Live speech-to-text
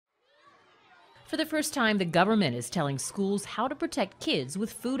For the first time, the government is telling schools how to protect kids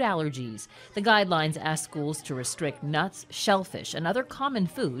with food allergies. The guidelines ask schools to restrict nuts, shellfish, and other common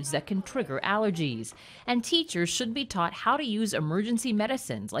foods that can trigger allergies. And teachers should be taught how to use emergency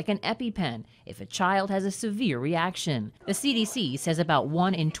medicines like an epi-pen if a child has a severe reaction. The CDC says about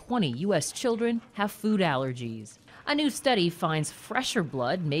 1 in 20 U.S. children have food allergies. A new study finds fresher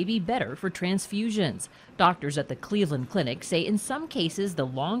blood may be better for transfusions. Doctors at the Cleveland Clinic say in some cases the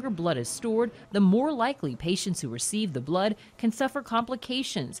longer blood is stored, the more likely patients who receive the blood can suffer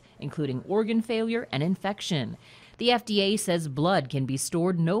complications, including organ failure and infection. The FDA says blood can be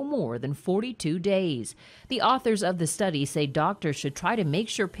stored no more than 42 days. The authors of the study say doctors should try to make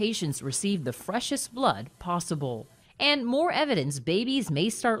sure patients receive the freshest blood possible. And more evidence babies may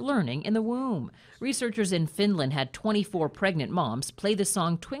start learning in the womb. Researchers in Finland had 24 pregnant moms play the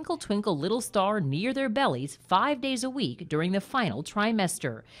song Twinkle Twinkle Little Star near their bellies 5 days a week during the final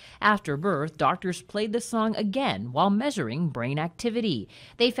trimester. After birth, doctors played the song again while measuring brain activity.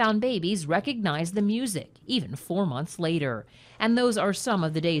 They found babies recognized the music, even 4 months later. And those are some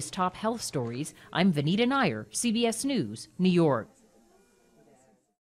of the day's top health stories. I'm Vanita Nair, CBS News, New York.